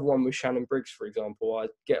 another one with Shannon Briggs, for example,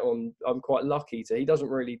 I'm quite lucky he doesn't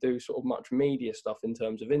really do sort of much media stuff in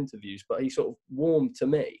terms of interviews, but he sort of warmed to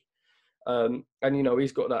me. And you know,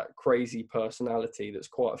 he's got that crazy personality that's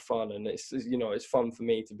quite fun, and it's, you know, it's fun for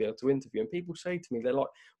me to be able to interview. And people say to me, they're like,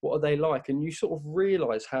 what are they like? And you sort of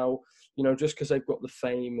realize how, you know, just because they've got the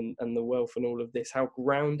fame and the wealth and all of this, how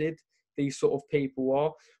grounded these sort of people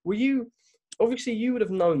are. Obviously you would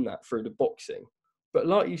have known that through the boxing, but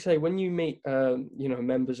like you say, when you meet you know,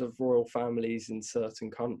 members of royal families in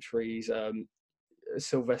certain countries,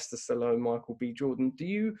 Sylvester Stallone, Michael B. Jordan, do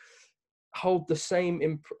you hold the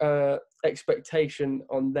same expectation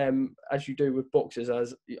on them as you do with boxers,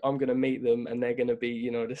 as I'm going to meet them and they're going to be,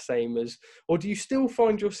 you know, the same as, or do you still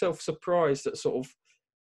find yourself surprised at sort of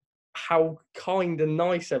how kind and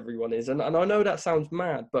nice everyone is? And I know that sounds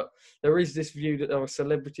mad, but there is this view that they're a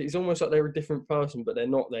celebrity. It's almost like they're a different person, but they're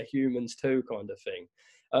not, they're humans too, kind of thing.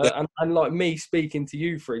 And like me speaking to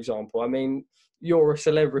you, for example, I mean, you're a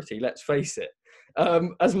celebrity, let's face it.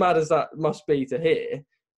 As mad as that must be to hear,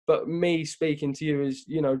 but me speaking to you is,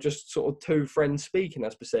 you know, just sort of two friends speaking,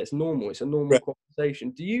 as per se. It's normal. It's a normal conversation.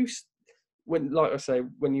 Do you, when, like I say,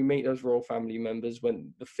 when you meet those royal family members,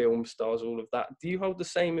 when the film stars, all of that, do you hold the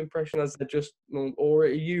same impression as they're just, or are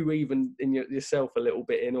you even in yourself a little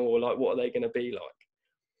bit in awe? Like, what are they going to be like?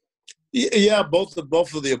 Yeah, both of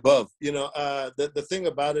the above. You know, the thing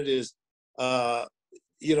about it is,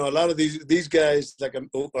 you know, a lot of these guys, like,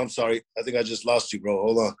 I'm sorry, I think I just lost you, bro.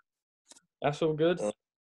 Hold on. That's all good.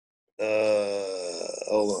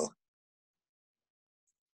 Hold on.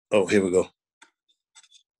 Oh, here we go.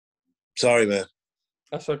 Sorry, man.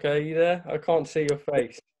 That's okay. You there? I can't see your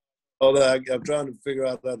face. Hold on. I'm trying to figure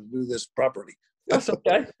out how to do this properly. That's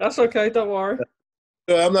okay. That's okay. Don't worry.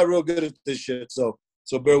 I'm not real good at this shit, so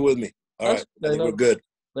bear with me. All right, I think we're good.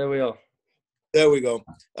 There we are. There we go.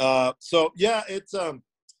 So yeah, it's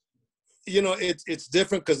you know, it's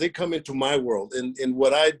different because they come into my world, in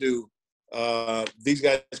what I do. These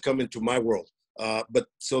guys come into my world, but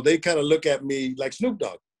so they kind of look at me like Snoop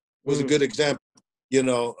Dogg was a good example. You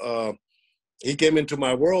know, he came into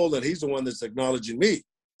my world, and he's the one that's acknowledging me.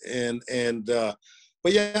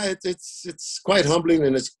 But yeah, it's quite humbling,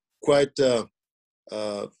 and it's quite.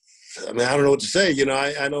 I mean, I don't know what to say. You know,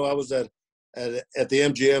 I know I was at the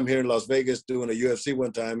MGM here in Las Vegas doing a UFC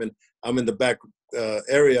one time, and I'm in the back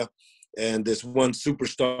area, and this one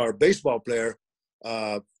superstar baseball player,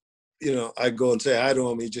 you know, I go and say hi to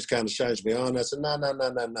him. He just kind of shines me on. I said, nah.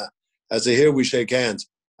 I said, here we shake hands.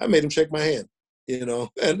 I made him shake my hand, you know,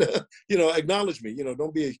 and, you know, acknowledge me, you know,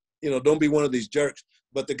 don't be one of these jerks.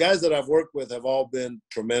 But the guys that I've worked with have all been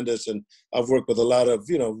tremendous. And I've worked with a lot of,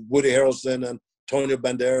 you know, Woody Harrelson and Antonio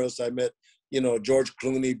Banderas. I met, you know, George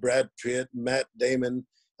Clooney, Brad Pitt, Matt Damon,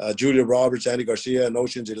 Julia Roberts, Andy Garcia, and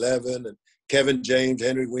Ocean's 11, and Kevin James,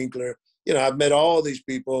 Henry Winkler. I've met all these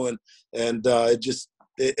people, and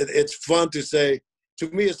it's fun to say. To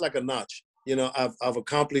me, it's like a notch. I've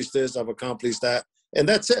accomplished this, I've accomplished that, and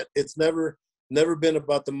that's it. It's never been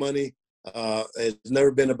about the money. It's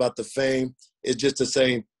never been about the fame. It's just the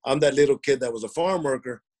same. I'm that little kid that was a farm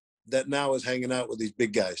worker that now is hanging out with these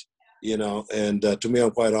big guys. And to me,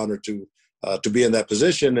 I'm quite honored to be in that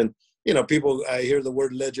position. And people, I hear the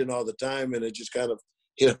word legend all the time, and it just kind of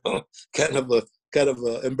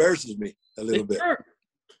embarrasses me a little bit. True.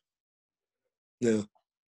 Yeah.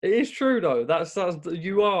 It is true though. That's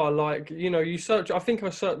you are like, you search. I think I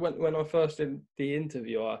searched when I first did the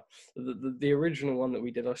interview, the original one that we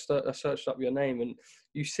did. I searched up your name, and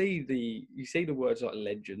you see the words like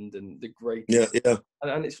legend and the great. Yeah.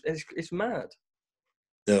 And it's mad.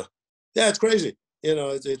 Yeah, it's crazy.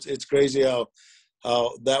 It's crazy how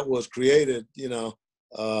that was created.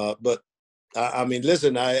 But I mean,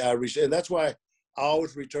 listen, and that's why I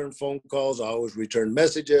always return phone calls. I always return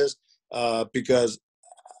messages because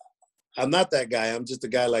I'm not that guy. I'm just a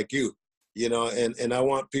guy like you, and I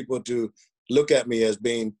want people to look at me as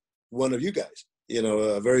being one of you guys,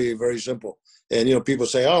 very, very simple. And, people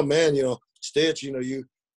say, oh man, Stitch, you're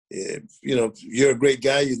a great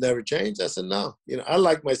guy. You've never changed. I said, no, I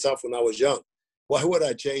liked myself when I was young. Why would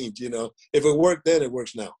I change? If it worked then, it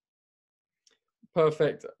works now.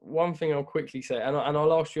 Perfect. One thing I'll quickly say, and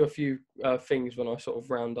I'll ask you a few things when I sort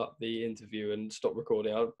of round up the interview and stop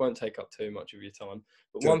recording. I won't take up too much of your time.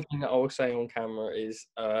 But Sure. One thing that I will say on camera is,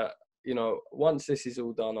 once this is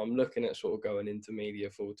all done, I'm looking at sort of going into media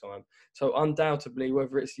full time. So undoubtedly,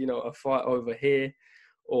 whether it's, a fight over here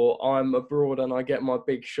or I'm abroad and I get my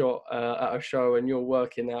big shot at a show and you're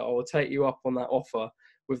working out, I will take you up on that offer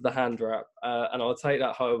with the hand wrap, and I'll take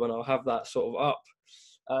that home and I'll have that sort of up.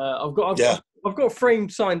 I've got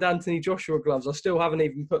framed signed Anthony Joshua gloves. I still haven't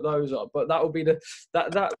even put those up, but that will be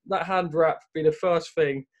that hand wrap be the first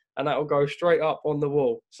thing, and that will go straight up on the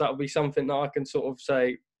wall. So that'll be something that I can sort of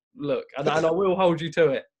say, look, and I will hold you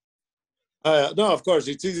to it. No, of course,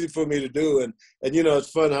 it's easy for me to do, and it's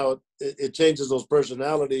fun how it changes those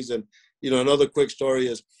personalities. And another quick story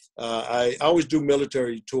is I always do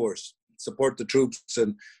military tours, support the troops,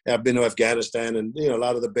 and I've been to Afghanistan and a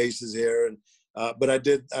lot of the bases here. And but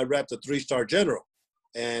I wrapped a 3-star general,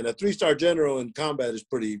 and a 3-star general in combat is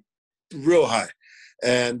real high.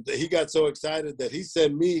 And he got so excited that he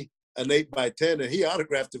sent me an 8x10 and he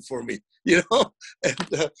autographed it for me, And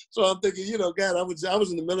so I'm thinking, God, I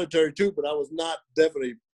was in the military too, but I was not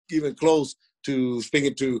definitely even close to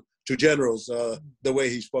speaking to generals the way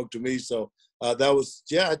he spoke to me. So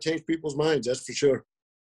I changed people's minds, that's for sure.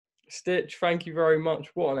 Stitch, thank you very much.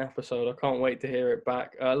 What an episode. I can't wait to hear it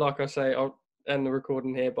back. Like I say, I'll end the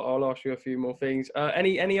recording here, but I'll ask you a few more things.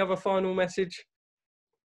 Any other final message?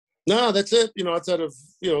 No, that's it. Outside of,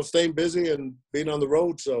 staying busy and being on the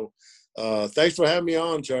road. So thanks for having me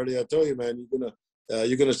on, Charlie. I tell you, man,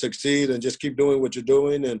 you're gonna succeed, and just keep doing what you're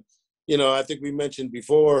doing. And, I think we mentioned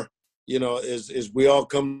before, is we all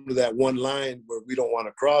come to that one line where we don't want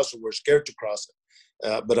to cross, or we're scared to cross it.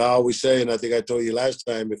 But I always say, and I think I told you last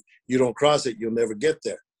time, if you don't cross it, you'll never get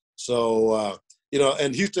there. So,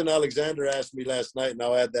 and Houston Alexander asked me last night, and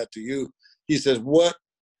I'll add that to you. He says, what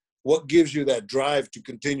gives you that drive to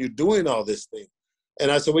continue doing all this thing?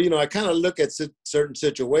 And I said, well, I kind of look at certain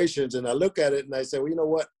situations, and I look at it and I say, well, you know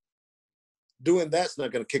what? Doing that's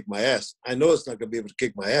not going to kick my ass. I know it's not going to be able to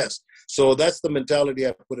kick my ass. So that's the mentality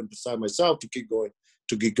I put inside myself to keep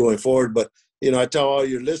going forward. But, I tell all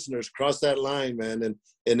your listeners, cross that line, man.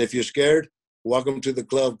 And if you're scared, welcome to the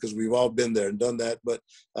club, because we've all been there and done that. But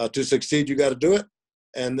to succeed, you got to do it.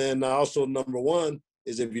 And then also, number one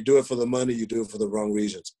is, if you do it for the money, you do it for the wrong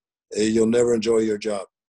reasons. You'll never enjoy your job.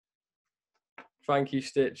 Thank you,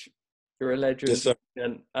 Stitch. You're a legend. Yes, sir.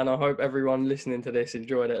 And I hope everyone listening to this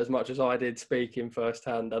enjoyed it as much as I did speaking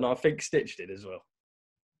firsthand. And I think Stitch did as well.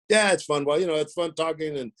 Yeah, it's fun. Well, it's fun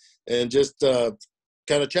talking and just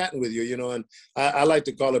kind of chatting with you, and I like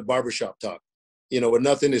to call it barbershop talk, where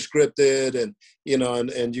nothing is scripted, and,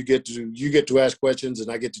 and you get to ask questions,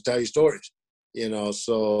 and I get to tell you stories,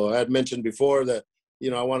 So I had mentioned before that,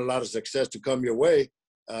 I want a lot of success to come your way.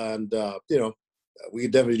 And, we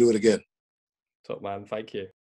can definitely do it again. Top man. Thank you.